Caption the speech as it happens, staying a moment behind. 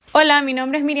Hola, mi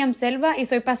nombre es Miriam Selva y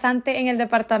soy pasante en el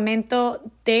Departamento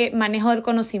de Manejo del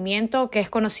Conocimiento, que es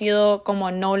conocido como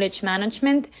Knowledge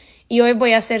Management, y hoy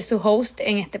voy a ser su host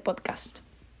en este podcast.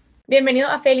 Bienvenido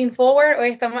a Failing Forward. Hoy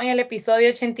estamos en el episodio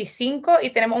 85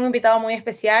 y tenemos un invitado muy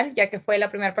especial, ya que fue la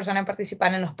primera persona en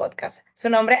participar en los podcasts. Su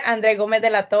nombre es Andrés Gómez de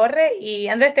la Torre. Y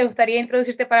Andrés, ¿te gustaría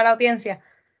introducirte para la audiencia?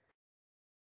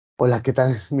 Hola, ¿qué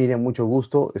tal? Miriam, mucho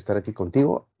gusto estar aquí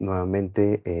contigo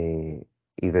nuevamente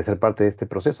y de ser parte de este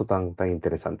proceso tan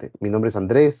interesante. Mi nombre es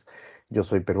Andrés, yo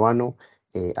soy peruano,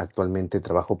 actualmente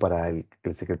trabajo para el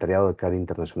Secretariado de CARI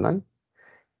Internacional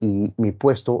y mi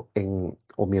puesto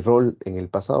o mi rol en el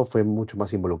pasado fue mucho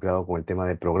más involucrado con el tema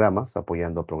de programas,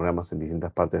 apoyando programas en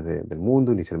distintas partes del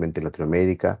mundo, inicialmente en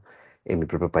Latinoamérica, en mi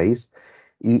propio país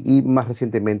y más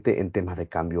recientemente en temas de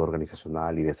cambio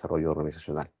organizacional y desarrollo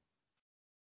organizacional.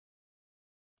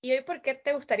 ¿Y hoy por qué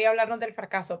te gustaría hablarnos del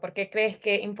fracaso? ¿Por qué crees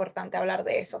que es importante hablar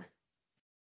de eso?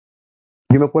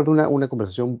 Yo me acuerdo una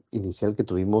conversación inicial que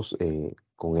tuvimos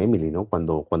con Emily, ¿no?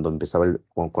 Cuando empezaba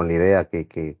con la idea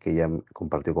que ella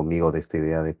compartió conmigo de esta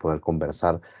idea de poder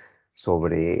conversar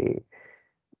sobre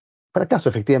fracaso,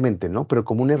 efectivamente, ¿no? Pero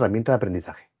como una herramienta de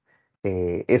aprendizaje.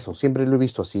 Eso, siempre lo he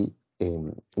visto así.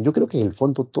 Yo creo que en el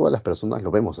fondo todas las personas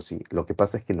lo vemos así. Lo que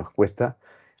pasa es que nos cuesta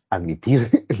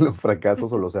admitir los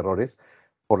fracasos o los errores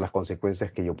por las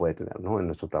consecuencias que ello puede tener, ¿no? En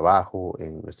nuestro trabajo,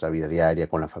 en nuestra vida diaria,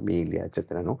 con la familia,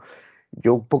 etcétera, ¿no?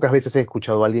 Yo pocas veces he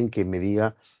escuchado a alguien que me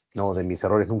diga, no, de mis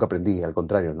errores nunca aprendí, al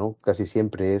contrario, ¿no? Casi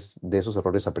siempre es de esos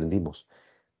errores aprendimos,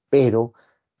 pero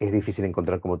es difícil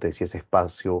encontrar, como te decía, ese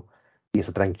espacio y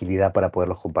esa tranquilidad para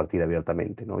poderlos compartir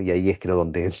abiertamente, ¿no? Y ahí es creo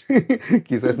donde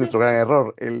quizás es nuestro gran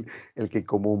error, el que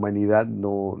como humanidad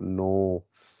no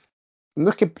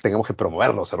es que tengamos que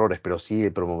promover los errores, pero sí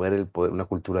promover el poder, una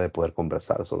cultura de poder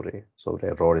conversar sobre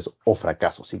errores o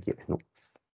fracasos, si quieres, ¿no?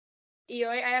 ¿Y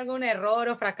hoy hay algún error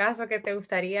o fracaso que te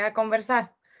gustaría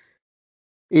conversar?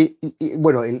 Y,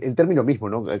 bueno, el término mismo,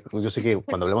 ¿no? Yo sé que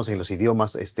cuando hablamos en los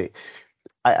idiomas,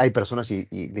 hay personas y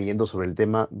leyendo sobre el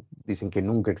tema dicen que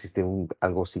nunca existe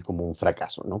algo así como un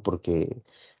fracaso, ¿no? Porque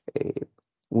eh,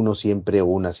 uno siempre o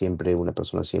una siempre, una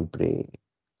persona siempre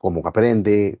como que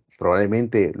aprende,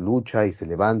 probablemente lucha y se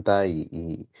levanta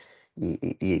y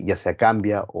ya sea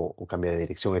cambia o cambia de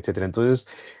dirección, etcétera. Entonces,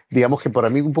 digamos que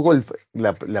para mí un poco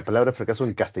la palabra fracaso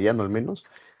en castellano al menos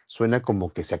suena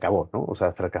como que se acabó, ¿no? O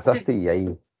sea, fracasaste y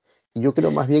ahí. Y yo creo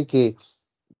más bien que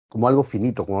como algo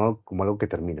finito, como algo que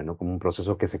termina, ¿no? Como un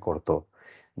proceso que se cortó.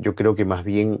 Yo creo que más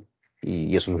bien,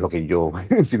 y eso no es lo que yo,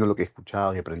 sino lo que he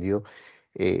escuchado y aprendido,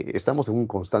 estamos en un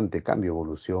constante cambio,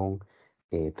 evolución,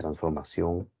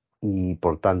 transformación, y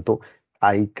por tanto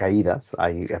hay caídas,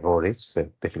 hay errores,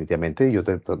 definitivamente.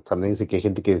 También sé que hay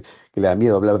gente que le da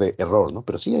miedo hablar de error, ¿no?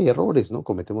 Pero sí hay errores, ¿no?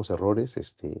 Cometemos errores,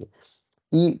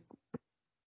 y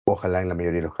ojalá en la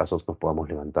mayoría de los casos nos podamos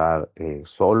levantar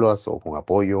solos o con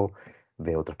apoyo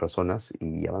de otras personas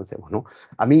y avancemos, ¿no?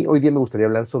 A mí hoy día me gustaría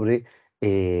hablar sobre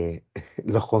eh,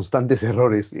 los constantes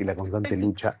errores y la constante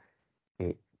lucha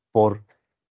eh, por,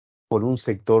 por un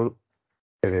sector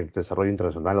del desarrollo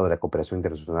internacional o de la cooperación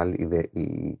internacional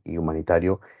y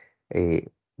humanitario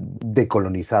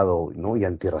decolonizado, ¿no? Y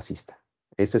antirracista.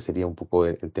 Ese sería un poco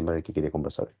el tema del que quería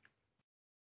conversar.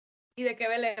 ¿Y de qué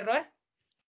ve el error o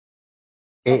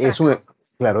Es un, fracaso?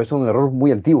 claro, es un error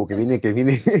muy antiguo que viene, y-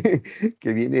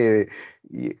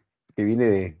 que viene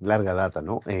de larga data,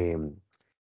 ¿no?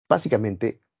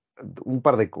 Básicamente, un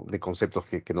par de conceptos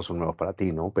que no son nuevos para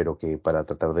ti, ¿no? Pero que para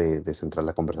tratar de centrar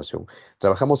la conversación.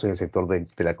 Trabajamos en el sector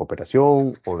de la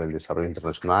cooperación o del desarrollo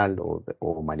internacional o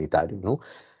humanitario, ¿no?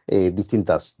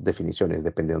 Distintas definiciones,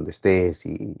 depende de dónde estés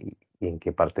y en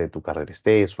qué parte de tu carrera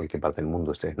estés o en qué parte del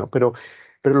mundo estés, ¿no? Pero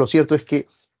lo cierto es que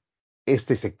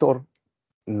este sector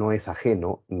no es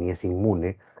ajeno ni es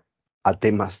inmune a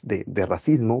temas de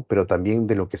racismo, pero también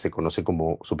de lo que se conoce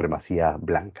como supremacía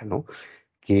blanca, ¿no?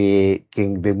 Que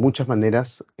de muchas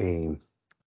maneras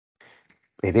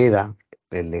hereda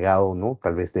el legado, ¿no?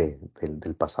 Tal vez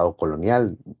del pasado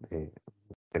colonial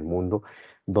del mundo,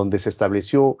 donde se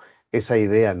estableció esa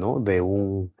idea, ¿no? De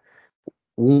un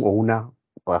o una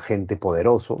agente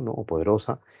poderoso, ¿no? O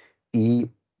poderosa,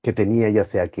 y que tenía ya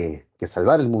sea que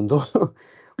salvar el mundo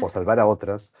o salvar a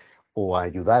otras o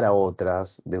ayudar a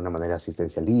otras de una manera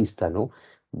asistencialista, ¿no?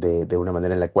 De una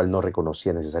manera en la cual no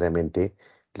reconocía necesariamente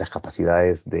las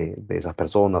capacidades de esas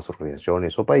personas,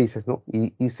 organizaciones o países, ¿no?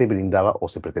 Y se brindaba o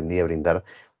se pretendía brindar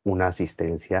una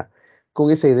asistencia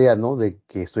con esa idea, ¿no? De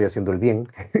que estoy haciendo el bien,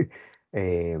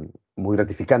 eh, muy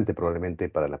gratificante probablemente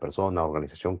para la persona o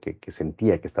organización que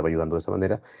sentía que estaba ayudando de esa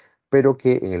manera, pero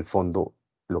que en el fondo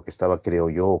lo que estaba, creo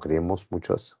yo, o creemos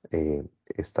muchas,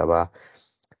 estaba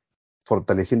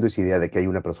fortaleciendo esa idea de que hay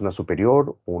una persona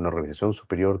superior o una organización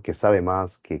superior que sabe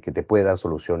más, que te puede dar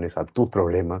soluciones a tus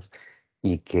problemas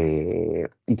y que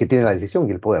tiene la decisión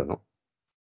y el poder, ¿no?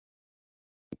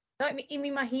 No, y me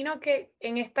imagino que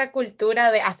en esta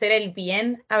cultura de hacer el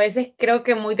bien, a veces creo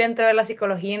que muy dentro de la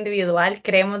psicología individual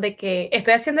creemos de que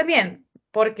estoy haciendo el bien.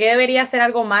 ¿Por qué debería hacer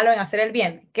algo malo en hacer el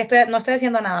bien? No estoy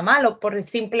haciendo nada malo por el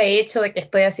simple hecho de que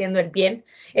estoy haciendo el bien,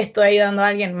 estoy ayudando a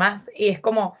alguien más. Y es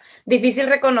como difícil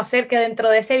reconocer que dentro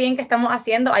de ese bien que estamos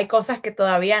haciendo hay cosas que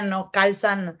todavía no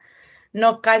calzan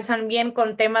bien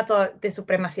con tema de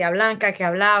supremacía blanca que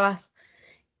hablabas.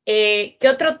 ¿Qué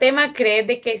otro tema crees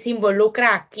de que se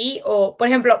involucra aquí? O, por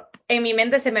ejemplo, en mi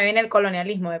mente se me viene el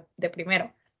colonialismo de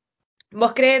primero.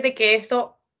 ¿Vos crees de que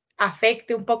eso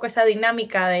afecte un poco esa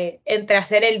dinámica de entre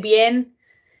hacer el bien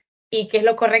y qué es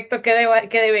lo correcto que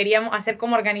deberíamos hacer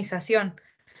como organización?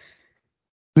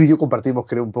 Tú y yo compartimos,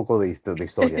 creo, un poco de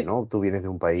historia, ¿no? Tú vienes de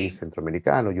un país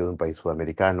centroamericano, yo de un país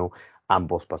sudamericano,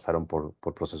 ambos pasaron por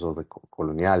procesos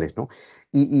coloniales, ¿no?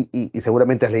 Y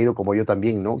seguramente has leído, como yo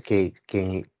también, ¿no? Que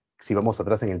si vamos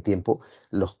atrás en el tiempo,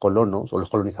 los colonos, o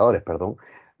los colonizadores, perdón,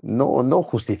 no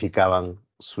justificaban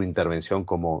su intervención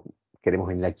como queremos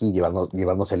venir aquí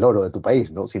llevarnos el oro de tu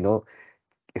país, ¿no? Sino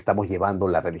estamos llevando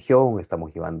la religión,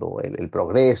 estamos llevando el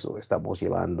progreso, estamos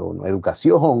llevando, ¿no?,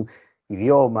 educación,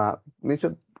 idioma, de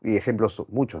hecho, y ejemplos son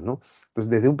muchos, ¿no?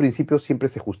 Entonces, desde un principio siempre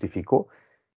se justificó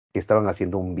que estaban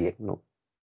haciendo un bien, ¿no?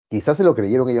 Quizás se lo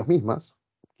creyeron ellos mismas,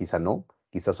 quizás no,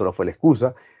 quizás solo fue la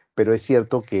excusa, pero es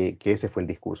cierto que ese fue el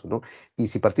discurso, ¿no? Y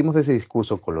si partimos de ese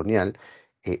discurso colonial,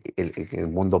 el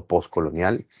mundo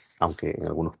postcolonial, aunque en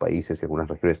algunos países y algunas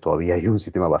regiones todavía hay un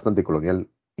sistema bastante colonial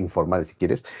informal, si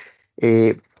quieres,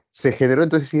 eh, se generó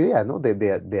entonces esa idea, ¿no?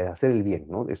 De hacer el bien,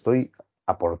 ¿no? Estoy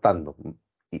aportando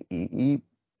y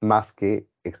más que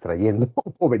extrayendo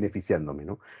o beneficiándome,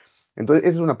 ¿no? Entonces,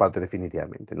 esa es una parte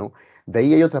definitivamente, ¿no? De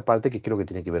ahí hay otra parte que creo que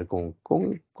tiene que ver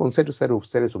con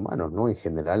seres humanos, ¿no? En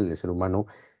general, el ser humano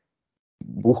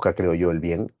busca, creo yo, el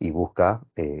bien y busca,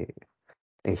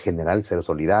 en general, ser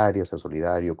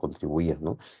solidario, contribuir,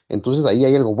 ¿no? Entonces, ahí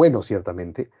hay algo bueno,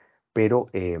 ciertamente, pero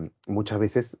muchas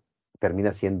veces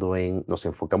termina siendo nos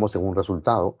enfocamos en un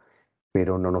resultado,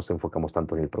 pero no nos enfocamos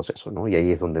tanto en el proceso, ¿no? Y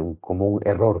ahí es donde como un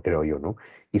error, creo yo, ¿no?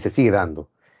 Y se sigue dando.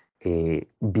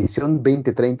 Visión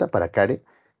 2030 para CARE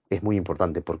es muy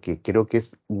importante porque creo que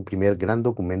es un primer gran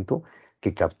documento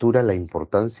que captura la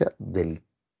importancia del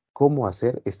cómo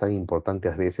hacer es tan importante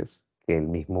a veces que el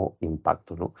mismo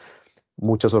impacto, ¿no?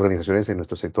 Muchas organizaciones en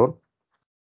nuestro sector,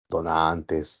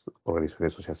 donantes,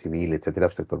 organizaciones de sociedad civil, etcétera,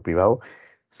 sector privado,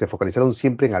 se focalizaron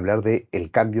siempre en hablar de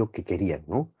el cambio que querían,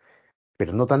 ¿no?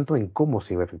 Pero no tanto en cómo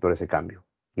se iba a efectuar ese cambio.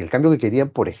 Y el cambio que querían,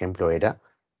 por ejemplo, era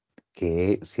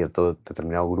que cierto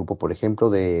determinado grupo, por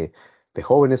ejemplo, de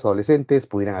jóvenes, adolescentes,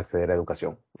 pudieran acceder a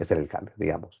educación. Ese era el cambio,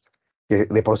 digamos. Que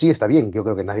de por sí está bien, yo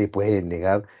creo que nadie puede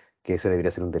negar que ese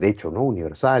debería ser un derecho, ¿no?,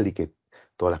 universal y que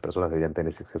todas las personas deberían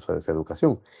tener ese acceso a esa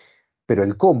educación. Pero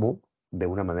el cómo, de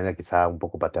una manera quizá un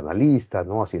poco paternalista,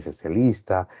 ¿no?,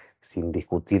 asistencialista, sin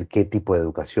discutir qué tipo de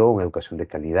educación de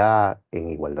calidad, en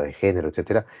igualdad de género,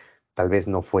 etcétera, tal vez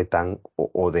no fue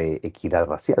o de equidad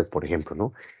racial, por ejemplo,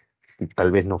 ¿no? Y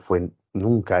tal vez no fue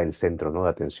nunca el centro, ¿no?, de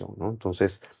atención, ¿no?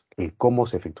 Entonces, el cómo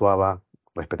se efectuaba,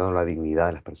 respetando la dignidad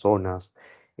de las personas,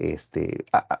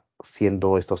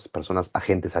 siendo estas personas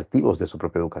agentes activos de su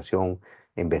propia educación,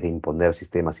 en vez de imponer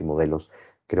sistemas y modelos,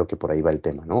 creo que por ahí va el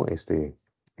tema, ¿no?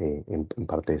 En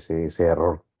parte ese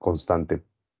error constante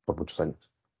por muchos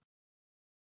años.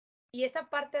 Y esa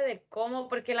parte del cómo,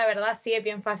 porque la verdad sí es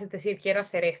bien fácil decir quiero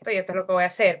hacer esto y esto es lo que voy a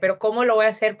hacer, pero ¿cómo lo voy a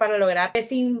hacer para lograr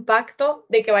ese impacto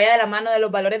de que vaya de la mano de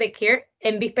los valores de CARE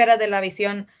en vísperas de la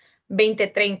visión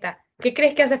 2030? ¿Qué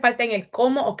crees que hace falta en el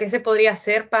cómo o qué se podría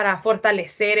hacer para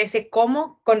fortalecer ese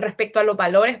cómo con respecto a los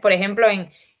valores, por ejemplo,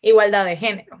 en igualdad de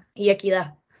género y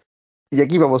equidad? Y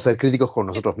aquí vamos a ser críticos con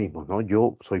nosotros mismos, ¿no?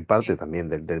 Yo soy parte también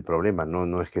del problema, ¿no?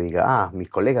 No es que diga, mis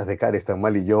colegas de CARE están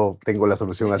mal y yo tengo la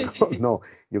solución a todo. No,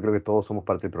 yo creo que todos somos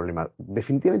parte del problema.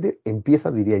 Definitivamente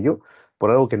empieza, diría yo, por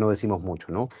algo que no decimos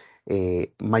mucho, ¿no?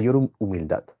 Mayor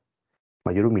humildad.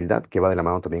 Mayor humildad que va de la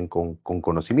mano también con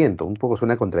conocimiento. Un poco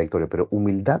suena contradictorio, pero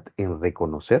humildad en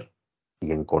reconocer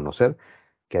y en conocer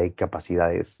que hay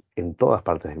capacidades en todas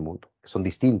partes del mundo, que son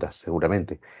distintas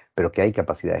seguramente, pero que hay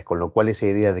capacidades, con lo cual esa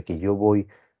idea de que yo voy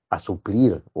a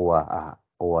suplir o a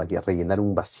rellenar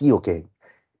un vacío que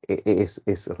es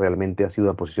realmente ha sido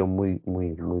una posición muy,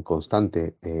 muy, muy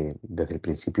constante desde el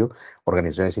principio.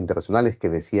 Organizaciones internacionales que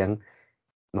decían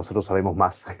nosotros sabemos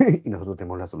más y nosotros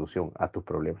tenemos la solución a tus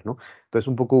problemas, ¿no? Entonces,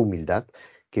 un poco de humildad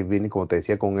que viene, como te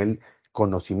decía, con el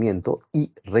conocimiento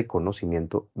y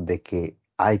reconocimiento de que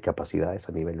hay capacidades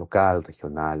a nivel local,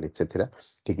 regional, etcétera,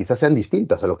 que quizás sean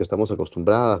distintas a lo que estamos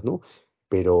acostumbradas, ¿no?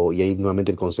 Pero, y ahí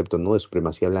nuevamente el concepto, ¿no? De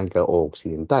supremacía blanca o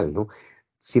occidental, ¿no?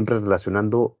 Siempre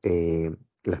relacionando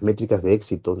las métricas de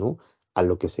éxito, ¿no? A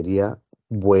lo que sería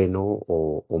bueno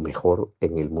o mejor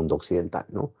en el mundo occidental,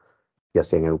 ¿no? Ya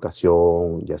sea en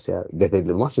educación, ya sea desde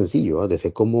lo más sencillo, ¿ah?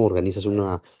 Desde cómo organizas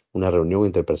una reunión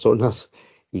entre personas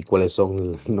y cuáles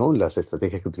son, ¿no? Las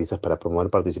estrategias que utilizas para promover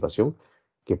participación,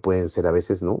 que pueden ser a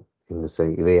veces, ¿no? En nuestra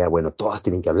idea, bueno, todas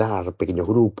tienen que hablar, pequeños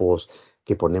grupos,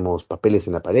 que ponemos papeles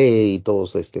en la pared y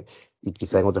todos, y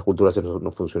quizá en otras culturas eso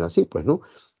no funciona así, pues, ¿no?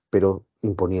 Pero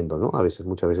imponiendo, ¿no? A veces,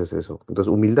 muchas veces eso.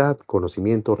 Entonces, humildad,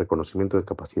 conocimiento, reconocimiento de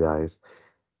capacidades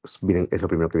es lo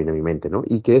primero que viene a mi mente, ¿no?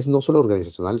 Y que es no solo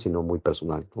organizacional, sino muy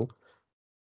personal, ¿no?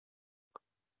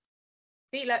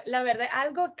 Sí, la verdad,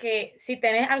 algo que si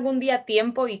tenés algún día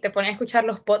tiempo y te pones a escuchar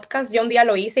los podcasts, yo un día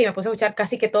lo hice y me puse a escuchar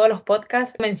casi que todos los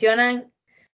podcasts, mencionan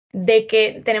de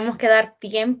que tenemos que dar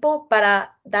tiempo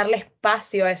para darle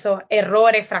espacio a esos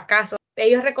errores, fracasos.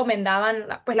 Ellos recomendaban,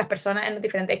 pues las personas en los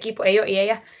diferentes equipos, ellos y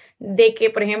ellas, de que,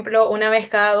 por ejemplo, una vez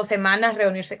cada 2 semanas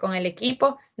reunirse con el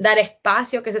equipo, dar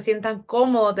espacio, que se sientan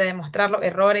cómodos de demostrar los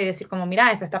errores y decir como, mira,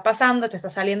 esto está pasando, esto está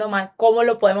saliendo mal, ¿cómo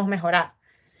lo podemos mejorar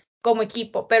como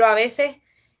equipo? Pero a veces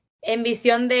en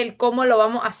visión del cómo lo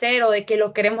vamos a hacer o de que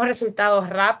lo queremos resultados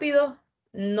rápidos,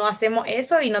 no hacemos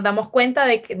eso y nos damos cuenta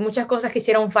de que muchas cosas que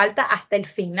hicieron falta hasta el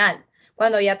final,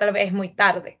 cuando ya tal vez es muy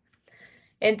tarde.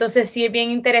 Entonces sí es bien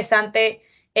interesante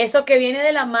eso que viene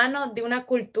de la mano de una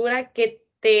cultura que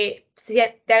te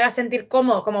haga sentir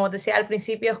cómodo, como vos decías al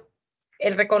principio,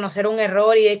 el reconocer un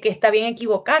error y de que está bien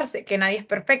equivocarse, que nadie es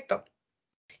perfecto.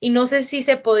 Y no sé si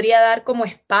se podría dar como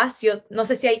espacio, no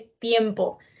sé si hay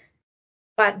tiempo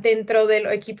dentro de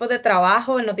los equipos de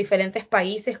trabajo en los diferentes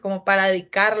países como para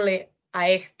dedicarle a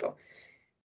esto.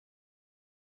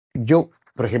 Yo,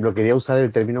 por ejemplo, quería usar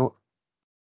el término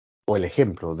o el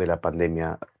ejemplo de la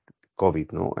pandemia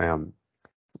COVID, ¿no?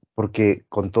 Porque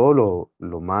con todo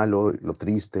lo malo, lo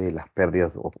triste, las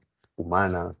pérdidas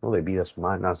humanas, ¿no? De vidas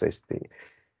humanas,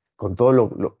 con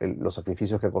todos los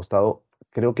sacrificios que ha costado,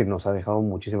 creo que nos ha dejado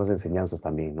muchísimas enseñanzas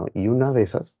también, ¿no? Y una de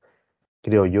esas,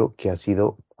 creo yo, que ha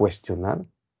sido cuestionar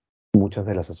muchas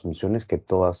de las asunciones que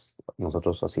todas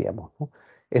nosotros hacíamos, ¿no?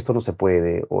 Esto no se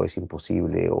puede, o es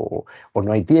imposible, o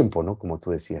no hay tiempo, ¿no? Como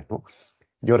tú decías, ¿no?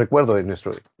 Yo recuerdo de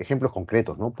nuestros ejemplos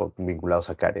concretos, ¿no? Vinculados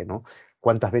a CARE, ¿no?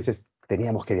 Cuántas veces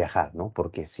teníamos que viajar, ¿no?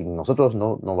 Porque si nosotros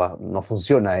no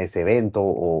funciona ese evento,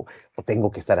 o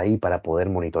tengo que estar ahí para poder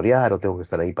monitorear, o tengo que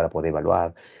estar ahí para poder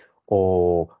evaluar,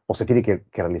 o se tiene que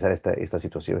realizar esta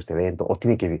situación, este evento, o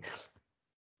tiene que...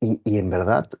 Y en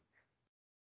verdad,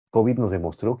 COVID nos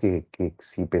demostró que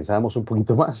si pensábamos un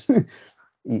poquito más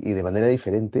y de manera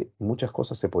diferente, muchas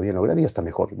cosas se podían lograr y hasta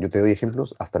mejor. Yo te doy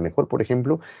ejemplos, hasta mejor, por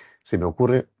ejemplo, se me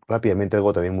ocurre rápidamente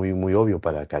algo también muy, muy obvio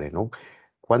para Karen, ¿no?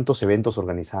 ¿Cuántos eventos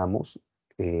organizábamos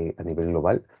a nivel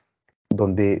global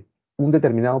donde un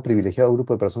determinado privilegiado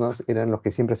grupo de personas eran los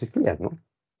que siempre asistían, ¿no?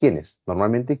 ¿Quiénes?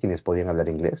 Normalmente quienes podían hablar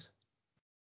inglés,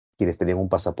 quienes tenían un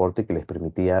pasaporte que les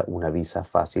permitía una visa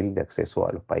fácil de acceso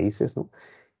a los países, ¿no?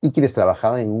 Y quienes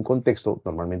trabajaban en un contexto,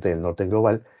 normalmente del norte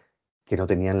global, que no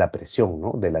tenían la presión,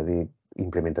 ¿no? De la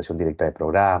implementación directa de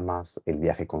programas, el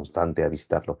viaje constante a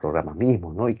visitar los programas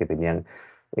mismos, ¿no? Y que tenían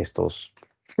estos,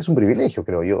 es un privilegio,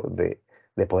 creo yo, de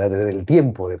poder tener el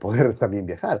tiempo, de poder también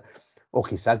viajar. O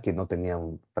quizá que no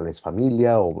tenían tal vez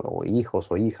familia o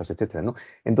hijos o hijas, etcétera, ¿no?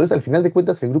 Entonces, al final de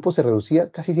cuentas, el grupo se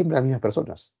reducía casi siempre a las mismas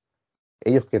personas.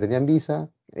 Ellos que tenían visa,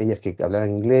 ellas que hablaban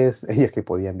inglés, ellas que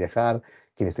podían viajar,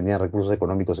 quienes tenían recursos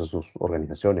económicos en sus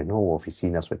organizaciones, ¿no? O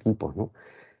oficinas o equipos, ¿no?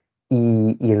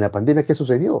 Y en la pandemia, ¿qué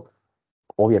sucedió?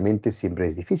 Obviamente siempre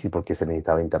es difícil porque se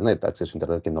necesitaba internet, acceso a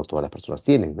internet que no todas las personas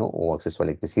tienen, ¿no? O acceso a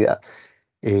electricidad.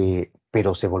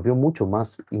 Pero se volvió mucho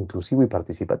más inclusivo y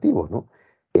participativo, ¿no?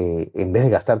 En vez de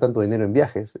gastar tanto dinero en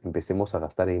viajes, empecemos a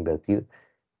gastar e invertir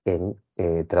en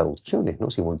traducciones,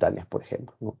 ¿no? Simultáneas, por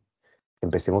ejemplo, ¿no?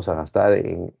 Empecemos a gastar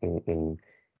en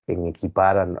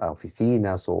equipar a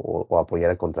oficinas o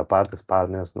apoyar a contrapartes,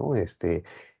 partners, ¿no?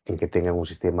 En que tengan un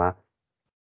sistema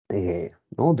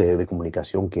 ¿no? de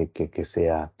comunicación que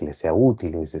les sea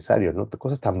útil y necesario, ¿no?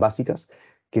 Cosas tan básicas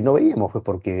que no veíamos, pues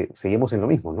porque seguimos en lo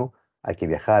mismo, ¿no? Hay que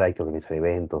viajar, hay que organizar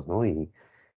eventos, ¿no? Y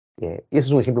eso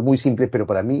es un ejemplo muy simple, pero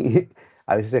para mí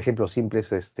a veces ejemplos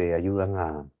simples ayudan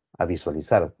a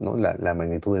visualizar, ¿no? La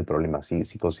magnitud del problema.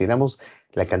 Si consideramos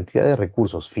la cantidad de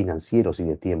recursos financieros y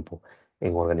de tiempo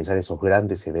en organizar esos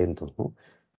grandes eventos, ¿no?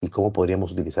 Y cómo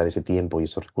podríamos utilizar ese tiempo y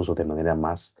esos recursos de manera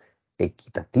más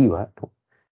equitativa, ¿no?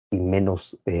 Y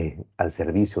menos al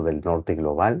servicio del norte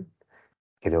global,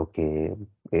 creo que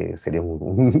sería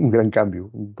un gran cambio,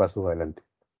 un paso adelante.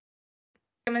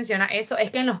 Que menciona eso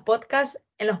es que en los podcasts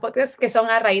que son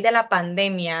a raíz de la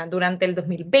pandemia durante el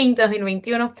 2020,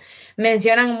 2021,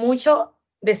 mencionan mucho,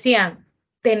 decían,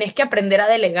 tenés que aprender a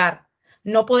delegar,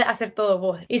 no podés hacer todo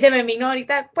vos. Y se me vino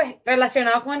ahorita, pues,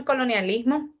 relacionado con el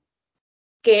colonialismo,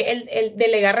 que el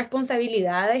delegar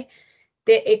responsabilidades,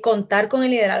 de contar con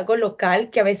el liderazgo local,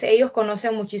 que a veces ellos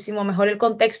conocen muchísimo mejor el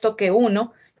contexto que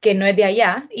uno, que no es de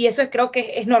allá, y eso creo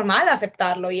que es normal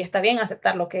aceptarlo y está bien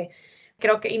aceptarlo, que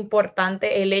creo que es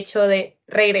importante el hecho de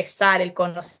regresar el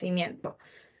conocimiento.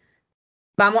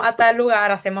 Vamos a tal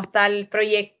lugar, hacemos tal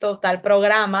proyecto, tal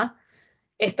programa,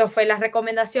 esto fue las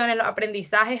recomendaciones, los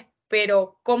aprendizajes,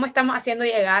 pero cómo estamos haciendo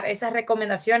llegar esas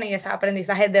recomendaciones y esos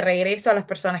aprendizajes de regreso a las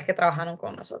personas que trabajaron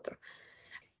con nosotros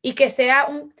y que sea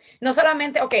no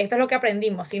solamente, ok, esto es lo que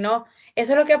aprendimos, sino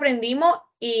eso es lo que aprendimos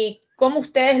y cómo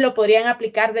ustedes lo podrían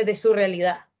aplicar desde su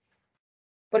realidad.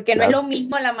 Porque no es lo Claro,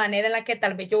 mismo la manera en la que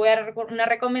tal vez yo voy a dar una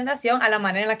recomendación a la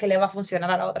manera en la que le va a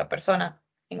funcionar a la otra persona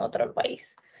en otro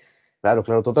país. claro,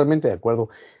 claro, totalmente de acuerdo.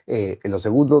 En lo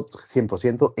segundo,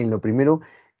 100%. En lo primero,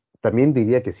 también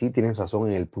diría que sí, tienes razón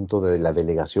en el punto de la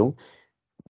delegación,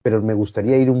 pero me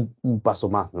gustaría ir un paso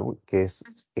más, ¿no? Que es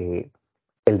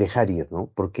el dejar ir,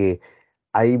 ¿no? Porque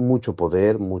hay mucho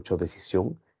poder, mucha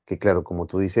decisión, que claro, como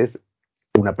tú dices,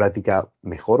 una práctica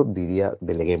mejor diría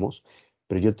deleguemos,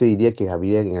 pero yo te diría que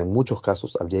habría, en muchos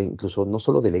casos, habría incluso no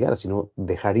solo delegar, sino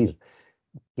dejar ir,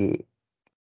 que,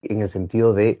 en el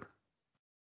sentido de,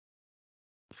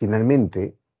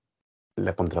 finalmente,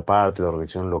 la contraparte, la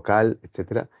organización local,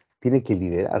 etcétera, tiene que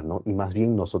liderar, ¿no? Y más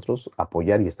bien nosotros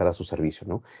apoyar y estar a su servicio,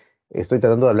 ¿no? Estoy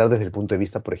tratando de hablar desde el punto de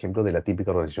vista, por ejemplo, de la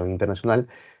típica organización internacional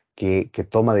que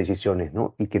toma decisiones,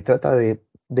 ¿no? Y que trata de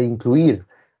incluir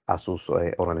a sus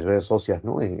organizaciones socias,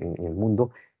 ¿no? En el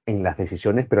mundo en las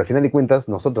decisiones, pero al final de cuentas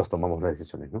nosotros tomamos las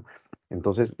decisiones, ¿no?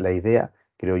 Entonces, la idea,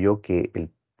 creo yo, que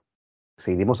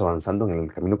seguiremos avanzando en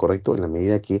el camino correcto en la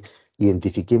medida que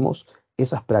identifiquemos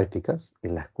esas prácticas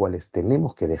en las cuales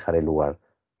tenemos que dejar el lugar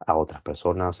a otras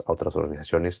personas, a otras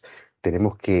organizaciones,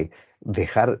 tenemos que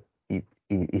dejar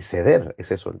y ceder, es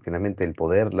eso, finalmente el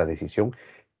poder, la decisión,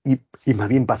 y más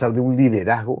bien pasar de un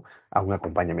liderazgo a un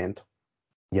acompañamiento.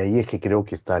 Y ahí es que creo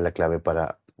que está la clave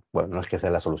para, bueno, no es que sea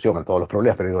la solución a todos los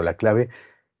problemas, pero digo, la clave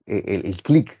el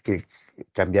clic, que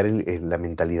cambiar la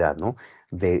mentalidad, ¿no?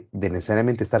 De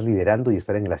necesariamente estar liderando y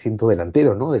estar en el asiento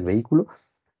delantero, ¿no? Del vehículo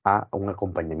a un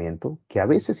acompañamiento que a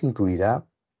veces incluirá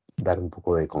dar un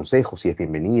poco de consejo, si es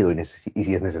bienvenido y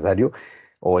si es necesario,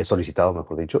 o es solicitado,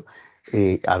 mejor dicho,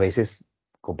 a veces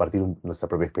compartir nuestra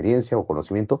propia experiencia o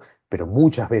conocimiento, pero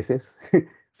muchas veces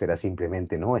será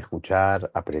simplemente, ¿no?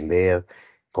 Escuchar, aprender,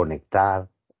 conectar,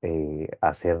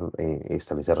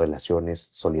 establecer relaciones,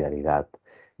 solidaridad.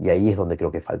 Y ahí es donde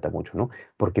creo que falta mucho, ¿no?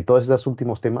 Porque todos esos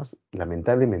últimos temas,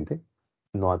 lamentablemente,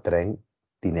 no atraen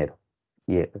dinero.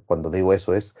 Y cuando digo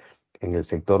eso es, en el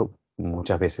sector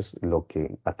muchas veces lo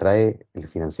que atrae el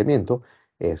financiamiento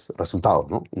es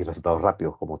resultados, ¿no? Y resultados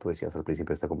rápidos, como tú decías al principio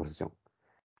de esta conversación,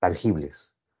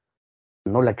 tangibles,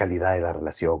 no la calidad de la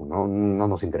relación, ¿no? No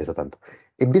nos interesa tanto.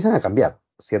 Empiezan a cambiar,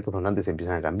 ciertos donantes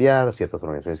empiezan a cambiar, ciertas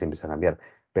organizaciones empiezan a cambiar,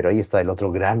 pero ahí está el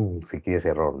otro gran, si quieres,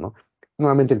 error, ¿no?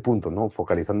 Nuevamente el punto, ¿no?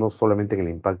 Focalizando solamente en el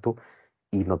impacto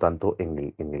y no tanto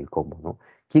en el cómo, ¿no?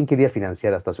 ¿Quién quería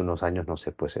financiar hasta hace unos años, no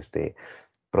sé, pues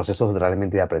procesos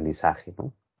realmente de aprendizaje,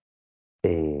 ¿no?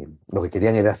 Lo que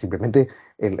querían era simplemente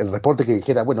el reporte que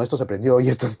dijera, bueno, esto se aprendió y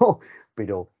esto no,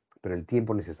 pero, pero el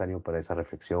tiempo necesario para esa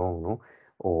reflexión, ¿no?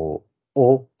 O,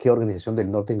 o qué organización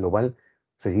del norte global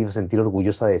se iba a sentir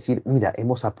orgullosa de decir, mira,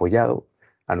 hemos apoyado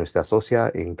a nuestra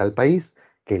socia en tal país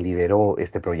que lideró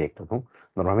este proyecto, ¿no?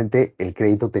 Normalmente el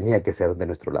crédito tenía que ser de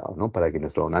nuestro lado, ¿no? Para que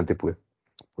nuestro donante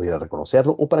pudiera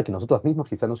reconocerlo o para que nosotros mismos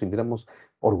quizás nos sintiéramos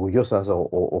orgullosas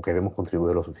o que hemos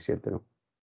contribuido lo suficiente, ¿no?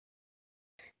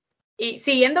 Y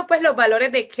siguiendo pues los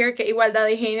valores de care, que es igualdad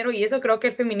de género, y eso creo que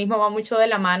el feminismo va mucho de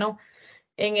la mano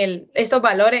en estos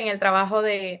valores, en el trabajo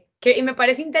y me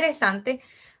parece interesante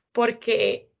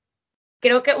porque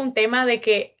creo que es un tema de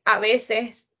que a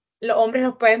veces los hombres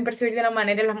los pueden percibir de una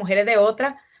manera y las mujeres de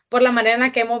otra, por la manera en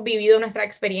la que hemos vivido nuestra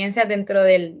experiencia dentro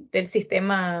del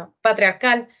sistema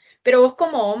patriarcal. Pero vos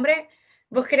como hombre,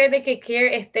 ¿vos crees de que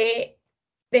Care esté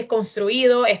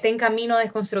desconstruido, esté en camino a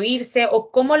desconstruirse,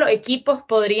 o cómo los equipos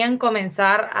podrían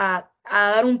comenzar a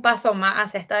dar un paso más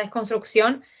hacia esta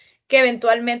desconstrucción que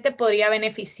eventualmente podría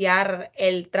beneficiar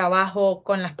el trabajo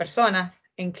con las personas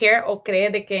en Care, o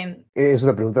crees de que Es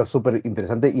una pregunta súper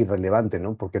interesante y relevante,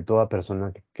 ¿no? Porque toda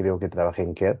persona que creo que trabaje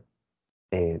en care,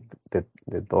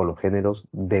 de todos los géneros,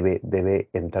 debe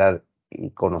entrar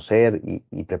y conocer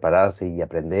y prepararse y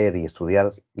aprender y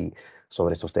estudiar y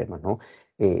sobre estos temas, ¿no?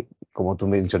 Como tú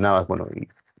mencionabas, bueno,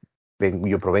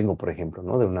 yo provengo, por ejemplo,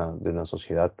 ¿no? De una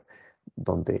sociedad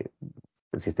donde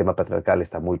el sistema patriarcal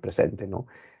está muy presente, ¿no?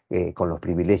 Con los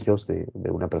privilegios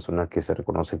de una persona que se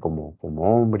reconoce como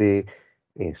hombre,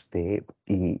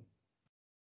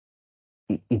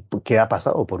 y que ha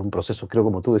pasado por un proceso, creo,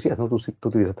 como tú decías, ¿no? Tú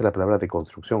utilizaste la palabra de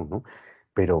construcción, ¿no?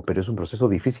 Pero es un proceso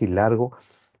difícil, largo,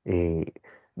 eh,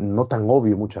 no tan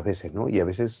obvio muchas veces, ¿no? Y a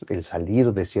veces el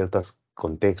salir de ciertos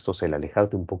contextos, el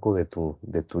alejarte un poco de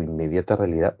tu inmediata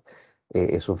realidad,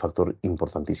 es un factor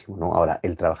importantísimo, ¿no? Ahora,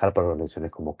 el trabajar para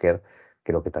organizaciones como CARE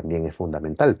creo que también es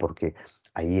fundamental, porque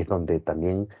ahí es donde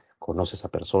también conoces a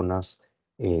personas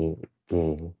eh,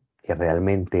 que que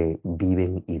realmente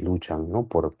viven y luchan, ¿no?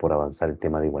 por avanzar el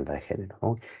tema de igualdad de género,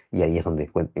 ¿no? Y ahí es donde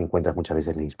encuentras muchas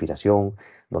veces la inspiración,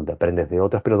 donde aprendes de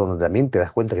otras, pero donde también te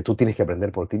das cuenta que tú tienes que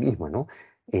aprender por ti mismo, ¿no?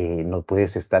 No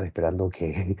puedes estar esperando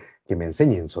que, que me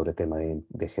enseñen sobre tema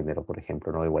de género, por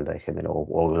ejemplo, ¿no? Igualdad de género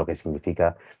o lo que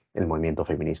significa el movimiento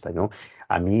feminista, ¿no?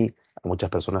 A mí, a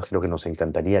muchas personas creo que nos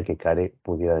encantaría que Care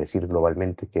pudiera decir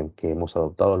globalmente que hemos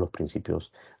adoptado los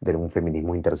principios de un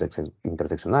feminismo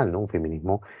interseccional, ¿no? Un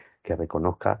feminismo que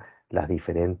reconozca las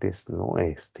diferentes, ¿no?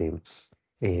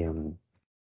 Em,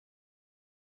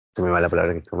 Se me va la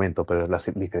palabra en este momento, pero las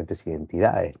diferentes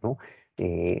identidades, ¿no?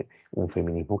 Un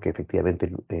feminismo que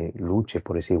efectivamente luche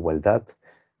por esa igualdad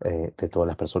de todas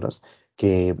las personas,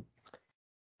 que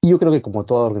y yo creo que como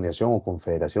toda organización o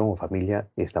confederación o familia,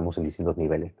 estamos en distintos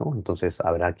niveles, ¿no? Entonces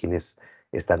habrá quienes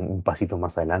están un pasito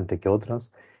más adelante que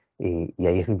otras, y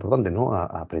ahí es lo importante, ¿no? A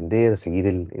aprender, seguir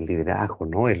el liderazgo,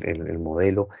 ¿no? El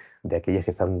modelo de aquellas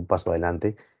que están un paso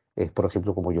adelante, es por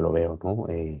ejemplo como yo lo veo, ¿no?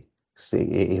 He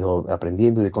ido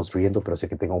aprendiendo y deconstruyendo, pero sé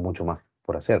que tengo mucho más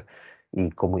por hacer.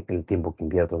 Y como el tiempo que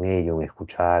invierto en ello, en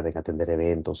escuchar, en atender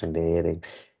eventos, en leer,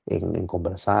 en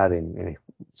conversar,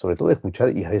 sobre todo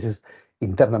escuchar y a veces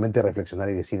internamente reflexionar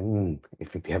y decir,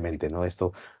 efectivamente, ¿no?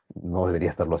 Esto no debería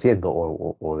estarlo haciendo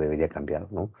o debería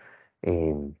cambiar, ¿no?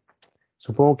 Eh,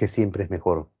 Supongo que siempre es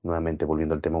mejor, nuevamente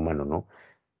volviendo al tema humano, ¿no?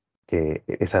 Que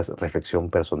esa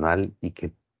reflexión personal y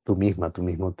que tú mismo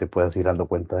te puedas ir dando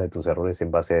cuenta de tus errores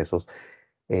en base a esos,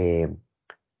 eh,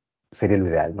 sería lo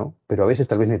ideal, ¿no? Pero a veces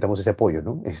tal vez necesitamos ese apoyo,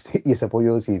 ¿no? Y ese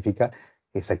apoyo significa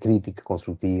esa crítica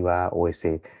constructiva o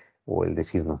el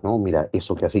decirnos, ¿no? Mira,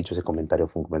 eso que has dicho, ese comentario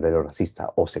fue un comentario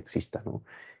racista o sexista, ¿no?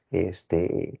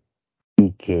 Este,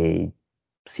 y que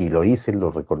si lo hice,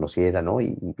 lo reconociera, ¿no?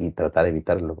 Y tratar de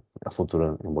evitarlo a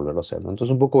futuro en volverlo a hacer, ¿no?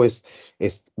 Entonces un poco es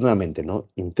nuevamente, ¿no?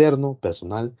 Interno,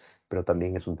 personal, pero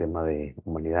también es un tema de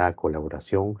humanidad,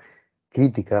 colaboración,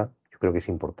 crítica. Yo creo que es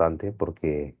importante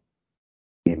porque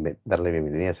darle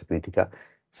bienvenida a esa crítica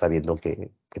sabiendo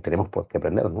que tenemos que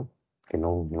aprender, ¿no? Que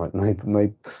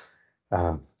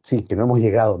sí, que no hemos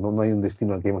llegado, no hay un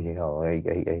destino al que hemos llegado, hay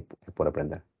por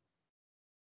aprender.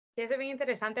 Sí, eso es bien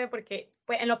interesante porque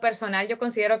pues, en lo personal yo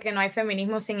considero que no hay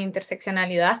feminismo sin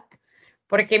interseccionalidad,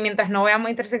 porque mientras no veamos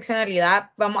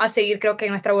interseccionalidad, vamos a seguir creo que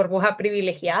en nuestra burbuja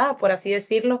privilegiada, por así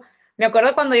decirlo. Me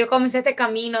acuerdo cuando yo comencé este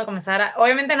camino, de comenzar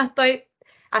obviamente no estoy,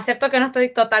 acepto que no estoy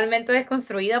totalmente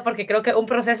desconstruida, porque creo que es un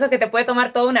proceso que te puede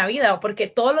tomar toda una vida, porque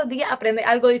todos los días aprendes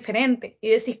algo diferente y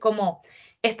decís como,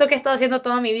 esto que he estado haciendo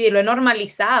toda mi vida y lo he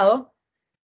normalizado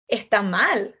está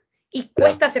mal y Claro.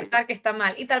 cuesta aceptar que está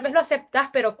mal. Y tal vez lo aceptas,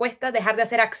 pero cuesta dejar de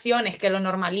hacer acciones que lo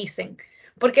normalicen,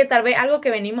 porque tal vez algo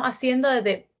que venimos haciendo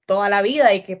desde toda la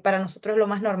vida y que para nosotros es lo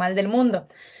más normal del mundo.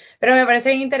 Pero me parece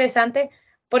bien interesante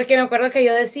porque me acuerdo que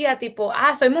yo decía tipo,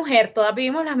 soy mujer, todas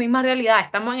vivimos la misma realidad,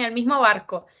 estamos en el mismo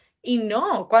barco. Y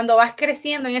no, cuando vas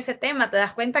creciendo en ese tema te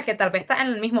das cuenta que tal vez estás en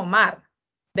el mismo mar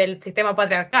del sistema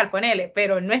patriarcal, ponele,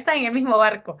 pero no estás en el mismo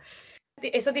barco.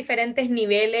 Esos diferentes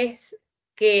niveles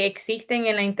que existen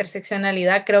en la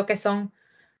interseccionalidad creo que son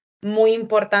muy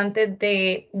importantes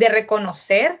de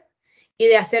reconocer y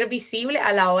de hacer visible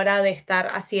a la hora de estar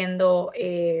haciendo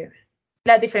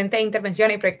las diferentes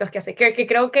intervenciones y proyectos que hace, que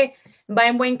creo que va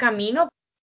en buen camino.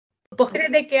 ¿Vos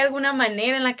crees de que hay alguna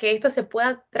manera en la que esto se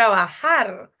pueda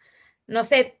trabajar? No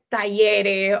sé,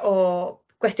 talleres o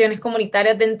cuestiones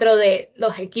comunitarias dentro de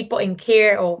los equipos en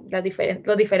CARE o las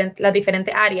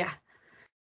diferentes áreas.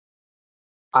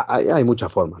 Hay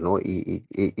muchas formas, ¿no? Y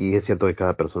es cierto que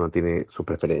cada persona tiene sus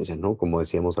preferencias, ¿no? Como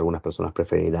decíamos, algunas personas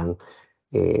preferirán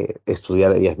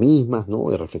estudiar ellas mismas,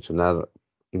 ¿no? Y reflexionar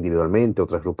individualmente,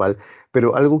 otras grupal,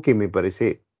 pero algo que me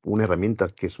parece una herramienta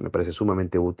me parece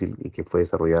sumamente útil y que fue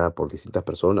desarrollada por distintas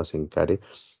personas en CARE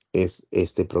es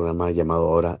este programa llamado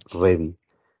ahora REDI,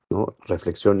 ¿no?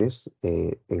 Reflexiones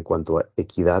en cuanto a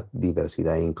equidad,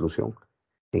 diversidad e inclusión.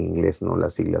 en inglés, ¿no?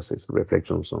 Las siglas es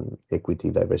Reflections on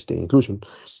Equity, Diversity and Inclusion.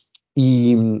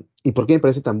 ¿Y por qué me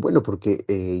parece tan bueno? Porque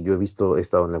yo he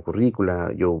estado en la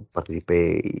currícula, yo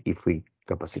participé y fui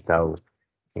capacitado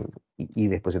y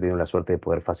después he tenido la suerte de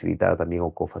poder facilitar también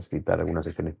o cofacilitar algunas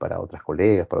sesiones para otras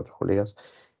colegas, para otros colegas.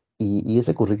 Y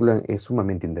ese currículum es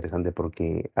sumamente interesante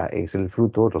porque es el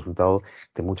fruto, el resultado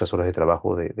de muchas horas de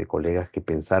trabajo de colegas que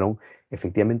pensaron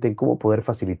efectivamente en cómo poder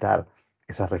facilitar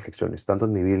esas reflexiones, tanto a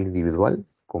nivel individual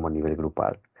como a nivel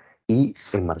grupal, y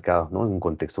enmarcados, ¿no? En un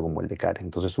contexto como el de CARE.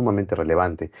 Entonces, sumamente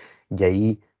relevante. Y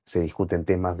ahí se discuten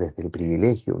temas desde el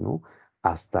privilegio, ¿no?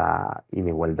 Hasta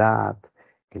inigualdad,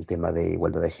 el tema de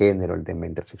igualdad de género, el tema de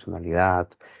interseccionalidad,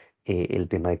 el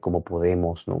tema de cómo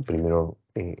podemos, ¿no? Primero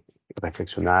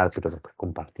reflexionar, pero después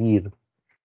compartir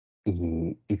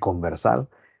y conversar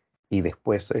y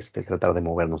después tratar de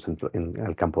movernos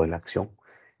al campo de la acción.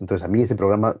 Entonces, a mí ese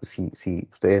programa, si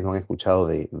ustedes no han escuchado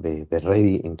de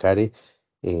Ready en CARE,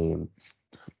 eh,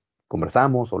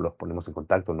 conversamos o los ponemos en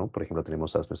contacto, ¿no? Por ejemplo,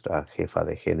 tenemos a nuestra jefa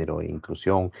de género e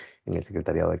inclusión en el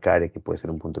secretariado de CARE, que puede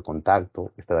ser un punto de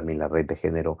contacto. Está también la red de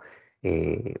género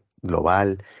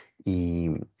global y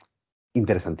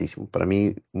interesantísimo. Para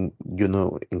mí, yo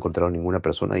no he encontrado ninguna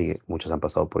persona, y muchos han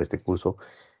pasado por este curso,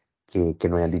 que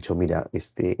no hayan dicho, mira,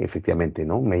 efectivamente,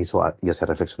 ¿no? Me hizo ya sea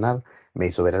reflexionar, me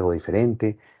hizo ver algo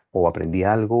diferente, o aprendí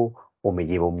algo, o me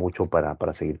llevo mucho para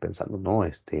seguir pensando, ¿no?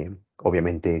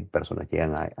 Obviamente, personas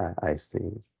llegan a este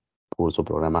curso,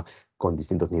 programa, con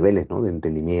distintos niveles, ¿no? De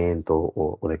entendimiento,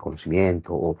 o de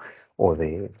conocimiento, o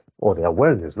de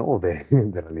awareness, ¿no? O de,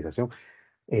 de realización,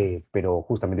 pero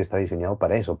justamente está diseñado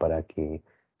para eso, para que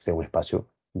sea un espacio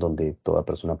donde toda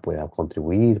persona pueda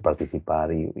contribuir,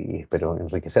 participar y espero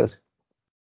enriquecerse.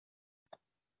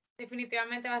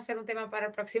 Definitivamente va a ser un tema para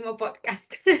el próximo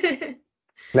podcast.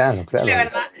 Claro, La claro.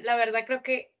 verdad, la verdad creo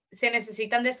que se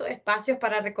necesitan de esos espacios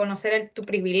para reconocer tu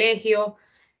privilegio,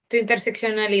 tu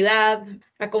interseccionalidad,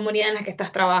 la comunidad en la que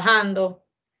estás trabajando.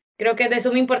 Creo que es de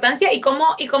suma importancia y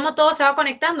cómo todo se va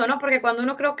conectando, ¿no? Porque cuando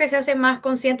uno creo que se hace más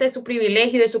consciente de su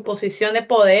privilegio y de su posición de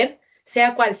poder,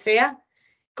 sea cual sea,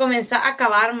 comienza a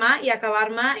acabar más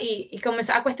y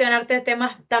comienza a cuestionarte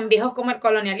temas tan viejos como el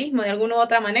colonialismo de alguna u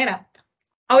otra manera.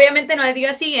 Obviamente no al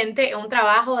día siguiente, es un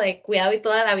trabajo de cuidado y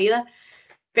toda la vida,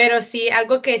 pero sí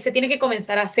algo que se tiene que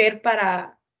comenzar a hacer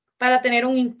para tener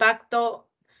un impacto,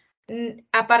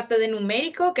 aparte de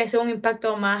numérico, que sea un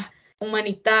impacto más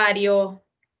humanitario,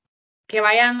 que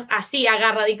vayan así,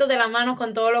 agarraditos de la mano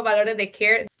con todos los valores de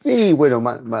CARE. Y bueno,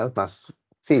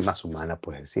 sí, más humana,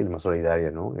 puedes decir, más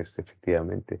solidaria, ¿no?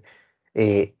 Efectivamente.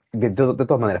 De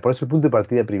todas maneras, por eso el punto de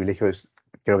partida de privilegio es,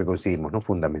 creo que coincidimos, ¿no?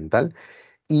 Fundamental.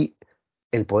 Y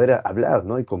el poder hablar,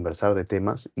 ¿no? Y conversar de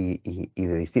temas y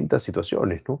de distintas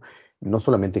situaciones, ¿no? No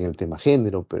solamente en el tema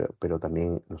género, pero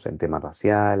también, no sé, en tema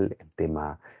racial, el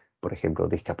tema, por ejemplo,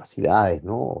 discapacidades,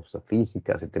 ¿no? O sea,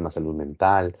 físicas, el tema salud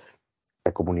mental,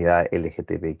 la comunidad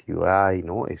LGTBQI,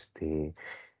 ¿no? Eh,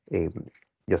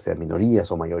 ya sea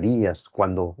minorías o mayorías,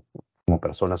 cuando como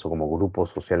personas o como grupos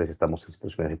sociales estamos en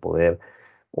situaciones de poder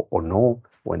o no,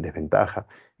 o en desventaja.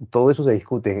 Todo eso se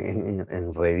discute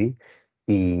en Ready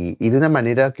y de una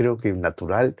manera creo que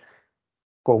natural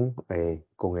con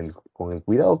el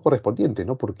cuidado correspondiente,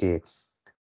 ¿no? Porque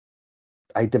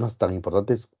hay temas tan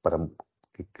importantes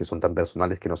que son tan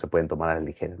personales que no se pueden tomar a la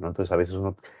ligera, ¿no? Entonces a veces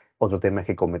otro tema es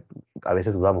que a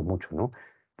veces dudamos mucho, ¿no?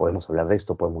 Podemos hablar de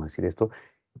esto, podemos decir esto,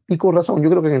 y con razón, yo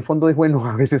creo que en el fondo es bueno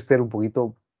a veces ser un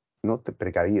poquito, ¿no?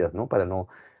 Precavidas, ¿no? Para no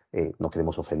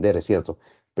queremos ofender, es cierto,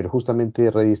 pero justamente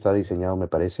Ready está diseñado, me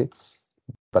parece,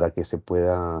 para que se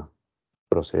pueda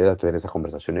proceder a tener esas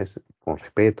conversaciones con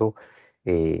respeto,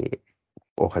 eh,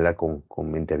 ojalá con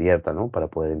mente abierta, ¿no? Para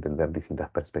poder entender distintas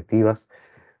perspectivas,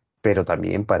 pero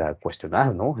también para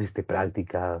cuestionar, ¿no?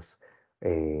 Prácticas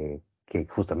que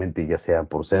justamente ya sean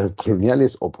por ser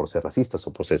coloniales o por ser racistas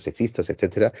o por ser sexistas,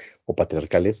 etcétera, o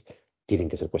patriarcales, tienen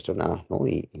que ser cuestionadas, ¿no?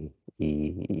 Y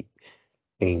en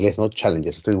inglés, ¿no?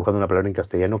 Challenges. Estoy buscando una palabra en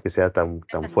castellano que sea tan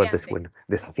fuerte, es Desafiante. bueno,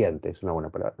 desafiante, es una buena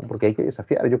palabra, ¿no? Porque hay que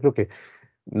desafiar. Yo creo que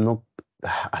no,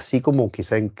 así como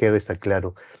quizá en queda está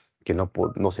claro que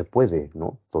no se puede,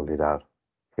 ¿no? Tolerar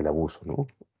el abuso, ¿no?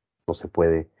 No se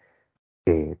puede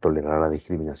tolerar la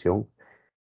discriminación.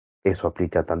 Eso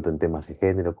aplica tanto en temas de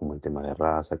género, como en temas de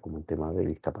raza, como en temas de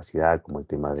discapacidad, como en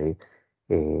tema de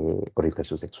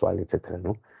orientación sexual, etcétera,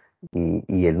 ¿no?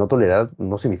 Y el no tolerar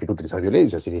no significa utilizar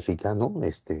violencia, significa, ¿no?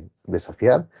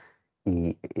 Desafiar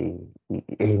e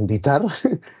invitar,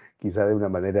 quizá de una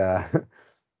manera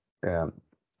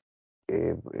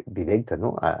eh, directa,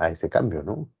 ¿no? A ese cambio,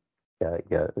 ¿no?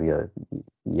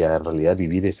 Y a en realidad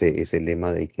vivir ese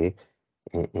lema de que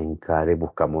en CARE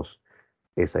buscamos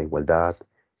esa igualdad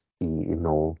y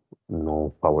no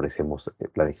favorecemos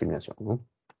la discriminación, ¿no?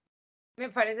 Me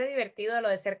parece divertido lo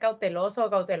de ser cauteloso o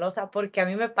cautelosa, porque a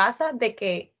mí me pasa de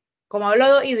que, como hablo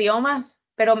dos idiomas,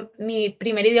 pero mi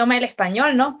primer idioma es el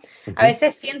español, ¿no? A Ujú.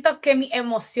 veces siento que mis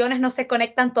emociones no se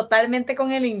conectan totalmente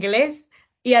con el inglés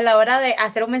y a la hora de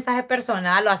hacer un mensaje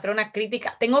personal o hacer una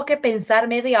crítica, tengo que pensar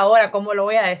media hora cómo lo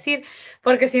voy a decir,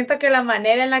 porque siento que la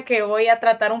manera en la que voy a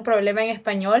tratar un problema en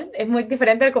español es muy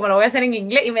diferente de cómo lo voy a hacer en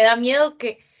inglés y me da miedo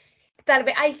que tal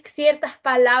vez hay ciertas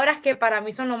palabras que para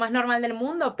mí son lo más normal del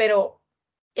mundo, pero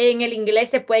en el inglés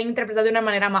se pueden interpretar de una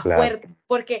manera más Claro, fuerte,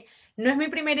 porque no es mi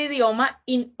primer idioma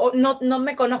y no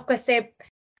me conozco ese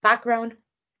background,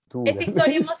 tú, esa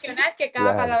historia emocional que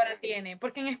cada claro, palabra tiene,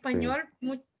 porque en sí, español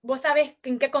vos sabes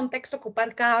en qué contexto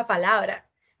ocupar cada palabra,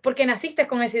 porque naciste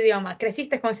con ese idioma,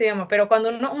 creciste con ese idioma, pero cuando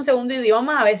uno es un segundo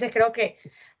idioma, a veces creo que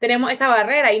tenemos esa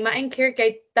barrera y más en Care que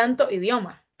hay tanto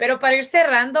idioma. Pero para ir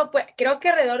cerrando, pues creo que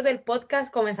alrededor del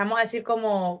podcast comenzamos a decir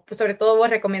como, pues, sobre todo vos,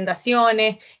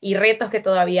 recomendaciones y retos que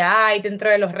todavía hay. Dentro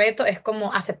de los retos es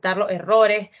como aceptar los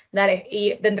errores,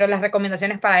 y dentro de las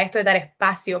recomendaciones para esto es dar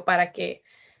espacio para que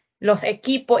los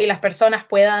equipos y las personas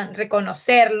puedan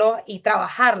reconocerlo y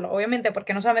trabajarlo, obviamente,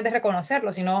 porque no solamente es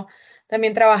reconocerlo, sino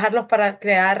también trabajarlos para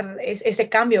crear ese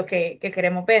cambio que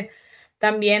queremos ver.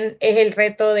 También es el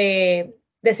reto de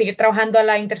seguir trabajando a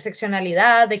la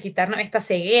interseccionalidad, de quitarnos esta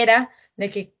ceguera,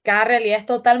 de que cada realidad es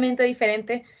totalmente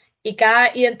diferente y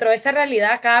dentro de esa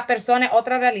realidad cada persona es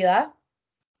otra realidad.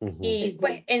 ujú, Y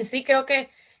pues en sí creo que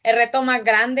el reto más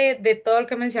grande de todo lo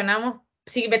que mencionamos,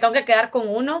 si me tengo que quedar con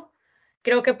uno,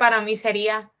 creo que para mí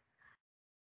sería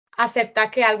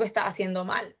aceptar que algo está haciendo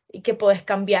mal y que puedes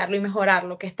cambiarlo y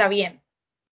mejorarlo, que está bien,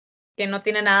 que no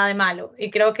tiene nada de malo.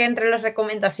 Y creo que entre las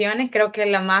recomendaciones, creo que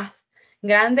la más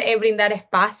grande es brindar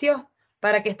espacios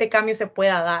para que este cambio se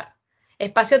pueda dar.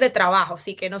 Espacios de trabajo,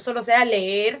 sí, que no solo sea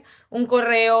leer un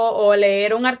correo o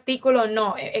leer un artículo,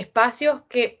 no, espacios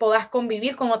que puedas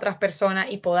convivir con otras personas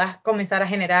y puedas comenzar a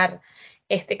generar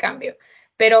este cambio.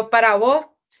 Pero para vos,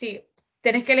 si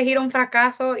tenés que elegir un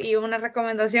fracaso y una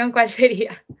recomendación, ¿cuál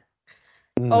sería?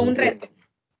 O mm, un reto.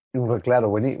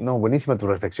 claro, no, buenísima tu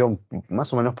reflexión,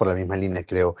 más o menos por la misma línea,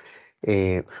 creo.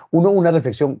 Una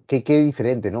reflexión que qué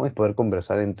diferente, ¿no? Es poder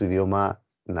conversar en tu idioma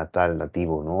natal,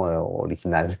 nativo, ¿no?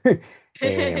 Original.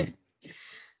 Eh,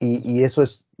 y eso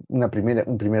es un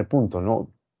primer punto,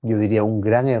 ¿no? Yo diría un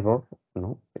gran error,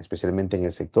 ¿no? Especialmente en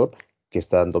el sector que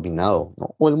está dominado,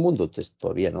 ¿no? O el mundo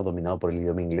todavía, ¿no? Dominado por el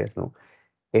idioma inglés, ¿no?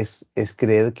 Es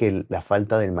creer que la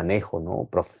falta del manejo, ¿no?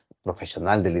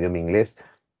 Profesional del idioma inglés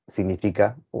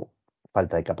significa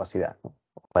falta de capacidad, ¿no?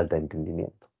 Falta de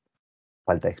entendimiento,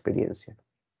 falta de experiencia.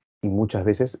 Y muchas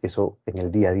veces eso en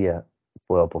el día a día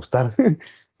puedo apostar,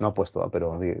 no apuesto,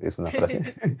 pero es una frase,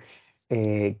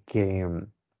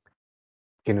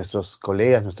 que nuestros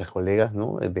colegas, nuestras colegas,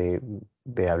 ¿no?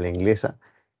 De habla inglesa,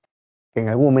 en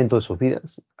algún momento de sus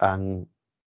vidas han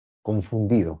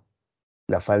confundido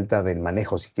la falta del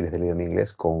manejo, si quieres, del idioma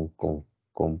inglés con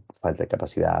falta de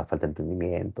capacidad, falta de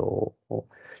entendimiento.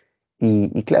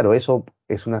 Y claro, eso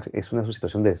es una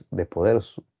situación de poder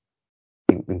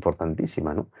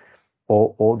importantísima, ¿no?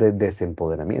 O de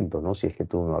desempoderamiento, ¿no? Si es que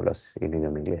tú no hablas el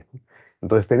idioma inglés, ¿no?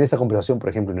 Entonces, tener esa conversación, por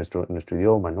ejemplo, en nuestro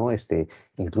idioma, ¿no?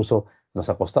 Incluso nos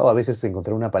ha costado a veces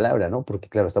encontrar una palabra, ¿no? Porque,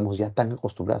 claro, estamos ya tan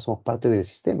acostumbrados, somos parte del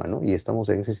sistema, ¿no? Y estamos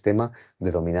en ese sistema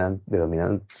de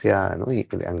dominancia, ¿no? Y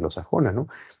anglosajona, ¿no?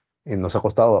 Nos ha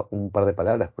costado un par de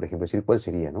palabras, por ejemplo, decir cuál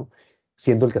sería, ¿no?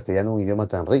 Siendo el castellano un idioma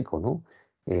tan rico, ¿no?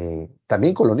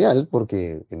 También colonial,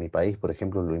 porque en mi país, por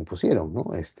ejemplo, lo impusieron,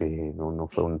 ¿no? No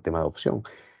fue un tema de opción.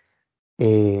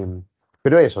 Eh,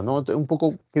 pero eso, ¿no? Un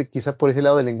poco, quizás por ese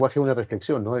lado del lenguaje, una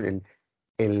reflexión, ¿no? El-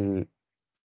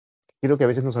 Creo que a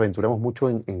veces nos aventuramos mucho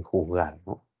en juzgar,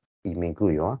 ¿no? Y me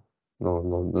incluyo, ¿ah?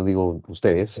 No digo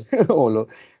ustedes,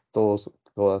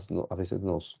 todas, a veces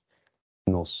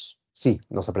sí,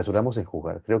 nos apresuramos en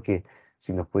juzgar. Creo que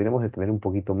si nos pudiéramos detener un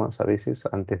poquito más a veces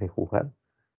antes de juzgar,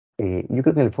 yo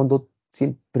creo que en el fondo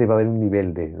siempre va a haber un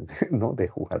nivel ¿no? de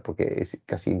juzgar, porque es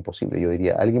casi imposible. Yo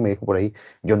diría, alguien me dijo por ahí,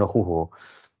 yo no juzgo.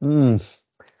 Mm,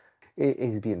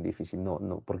 es bien difícil,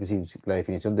 no, porque si la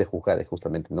definición de juzgar es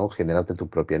justamente, ¿no? Generarte tu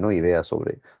propia, ¿no? idea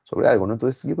sobre algo, ¿no?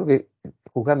 Entonces, yo creo que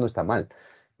juzgar no está mal.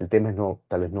 El tema es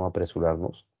tal vez no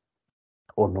apresurarnos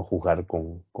o no juzgar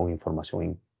con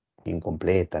información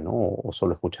incompleta, ¿no? O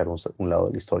solo escuchar un lado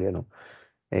de la historia, ¿no?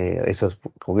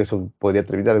 Con eso podría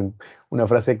terminar una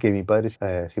frase que mi padre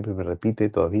siempre me repite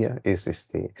todavía, es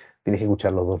tienes que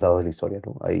escuchar los dos lados de la historia,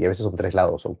 ¿no? Y a veces son tres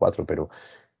lados, son cuatro,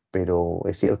 pero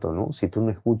es cierto, ¿no? Si tú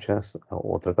no escuchas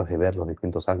o tratas de ver los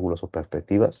distintos ángulos o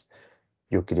perspectivas,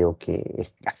 yo creo que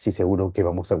es casi seguro que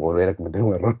vamos a volver a cometer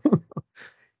un error.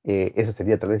 Esa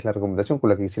sería tal vez la recomendación con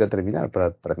la que quisiera terminar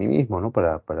para mí mismo, ¿no?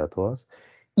 Para todas.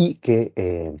 Y que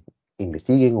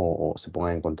investiguen o se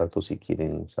pongan en contacto si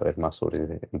quieren saber más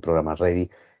sobre el programa Ready,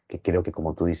 que creo que,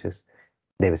 como tú dices,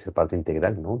 debe ser parte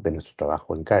integral, ¿no? De nuestro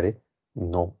trabajo en CARE,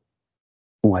 no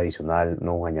un adicional,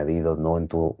 no un añadido, no en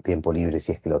tu tiempo libre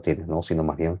si es que lo tienes, ¿no? Sino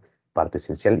más bien parte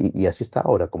esencial. Y así está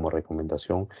ahora como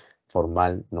recomendación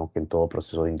formal, ¿no? Que en todo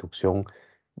proceso de inducción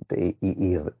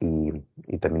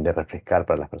y también de refrescar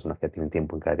para las personas que tienen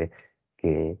tiempo en CARE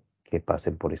que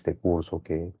pasen por este curso,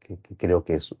 que creo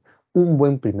que es un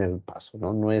buen primer paso,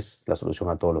 ¿no? No es la solución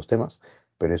a todos los temas,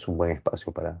 pero es un buen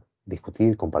espacio para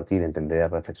discutir, compartir, entender,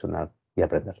 reflexionar y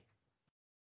aprender.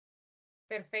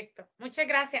 Perfecto. Muchas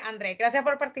gracias, André. Gracias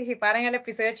por participar en el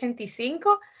episodio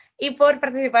 85 y por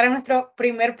participar en nuestro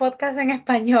primer podcast en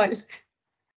español.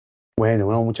 Bueno,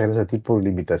 bueno, muchas gracias a ti por la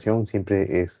invitación.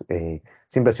 Siempre ha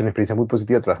sido una experiencia muy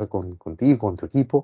positiva trabajar contigo, con tu equipo.